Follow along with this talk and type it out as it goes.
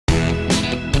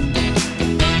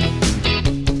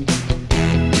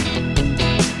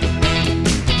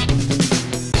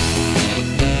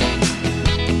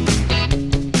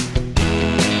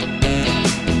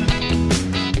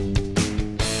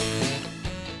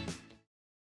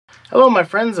Hello my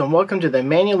friends, and welcome to the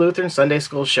Emanuel Lutheran Sunday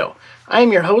School Show. I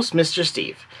am your host, Mr.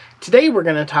 Steve. Today we're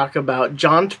going to talk about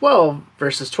John 12,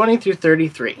 verses 20 through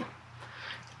 33.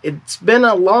 It's been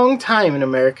a long time in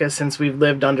America since we've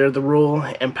lived under the rule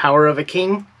and power of a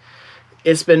king.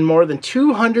 It's been more than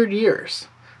 200 years.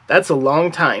 That's a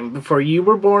long time before you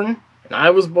were born, and I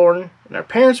was born, and our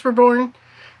parents were born.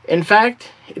 In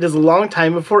fact, it is a long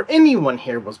time before anyone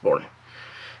here was born.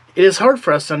 It is hard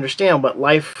for us to understand what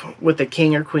life with a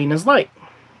king or queen is like.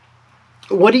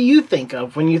 What do you think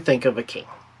of when you think of a king?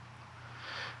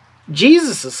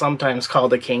 Jesus is sometimes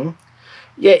called a king,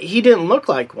 yet he didn't look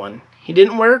like one. He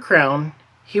didn't wear a crown.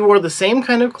 He wore the same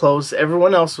kind of clothes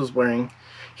everyone else was wearing.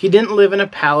 He didn't live in a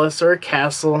palace or a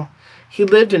castle. He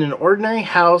lived in an ordinary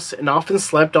house and often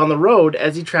slept on the road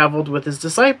as he traveled with his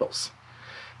disciples.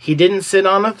 He didn't sit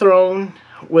on a throne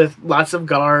with lots of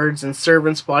guards and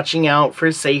servants watching out for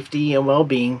his safety and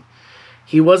well-being.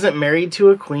 He wasn't married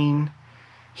to a queen.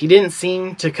 He didn't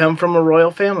seem to come from a royal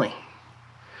family.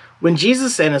 When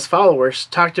Jesus and his followers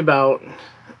talked about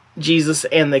Jesus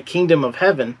and the kingdom of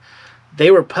heaven,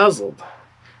 they were puzzled.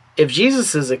 If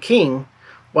Jesus is a king,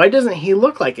 why doesn't he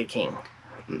look like a king?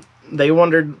 They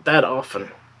wondered that often.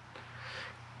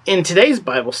 In today's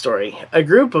Bible story, a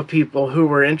group of people who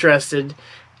were interested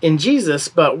in Jesus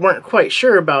but weren't quite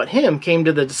sure about him came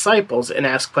to the disciples and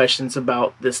asked questions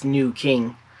about this new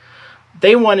king.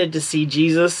 They wanted to see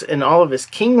Jesus in all of his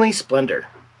kingly splendor.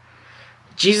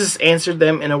 Jesus answered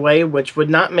them in a way which would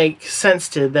not make sense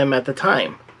to them at the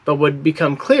time, but would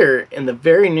become clear in the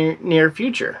very near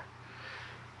future.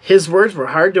 His words were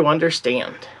hard to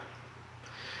understand.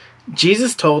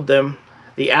 Jesus told them,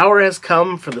 "The hour has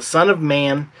come for the Son of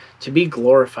Man to be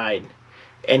glorified."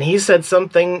 And he said some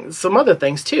other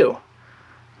things too.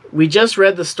 We just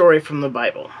read the story from the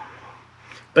Bible,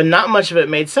 but not much of it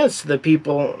made sense to the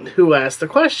people who asked the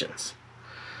questions.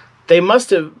 They must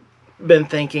have been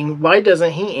thinking, why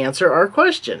doesn't he answer our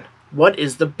question? What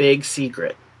is the big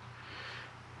secret?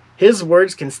 His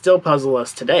words can still puzzle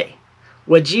us today.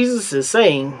 What Jesus is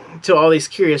saying to all these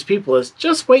curious people is,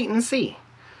 just wait and see.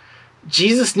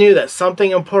 Jesus knew that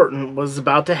something important was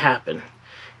about to happen.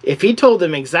 If he told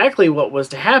them exactly what was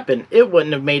to happen, it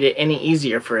wouldn't have made it any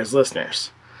easier for his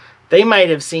listeners. They might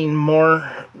have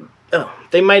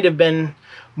been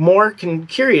more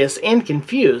curious and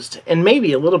confused, and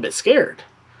maybe a little bit scared.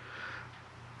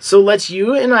 So let's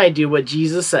you and I do what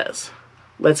Jesus says.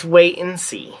 Let's wait and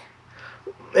see.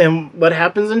 And what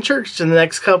happens in church in the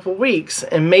next couple weeks,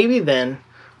 and maybe then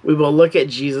we will look at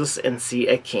Jesus and see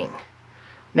a king.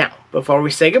 Now, before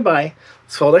we say goodbye,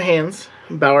 let's fold our hands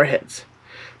and bow our heads.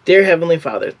 Dear Heavenly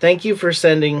Father, thank you for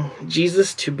sending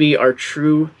Jesus to be our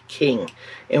true King,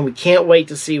 and we can't wait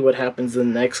to see what happens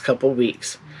in the next couple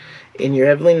weeks. In your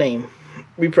heavenly name,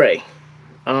 we pray.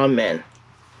 Amen.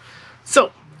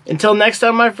 So, until next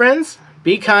time, my friends,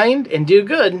 be kind and do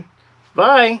good.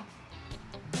 Bye.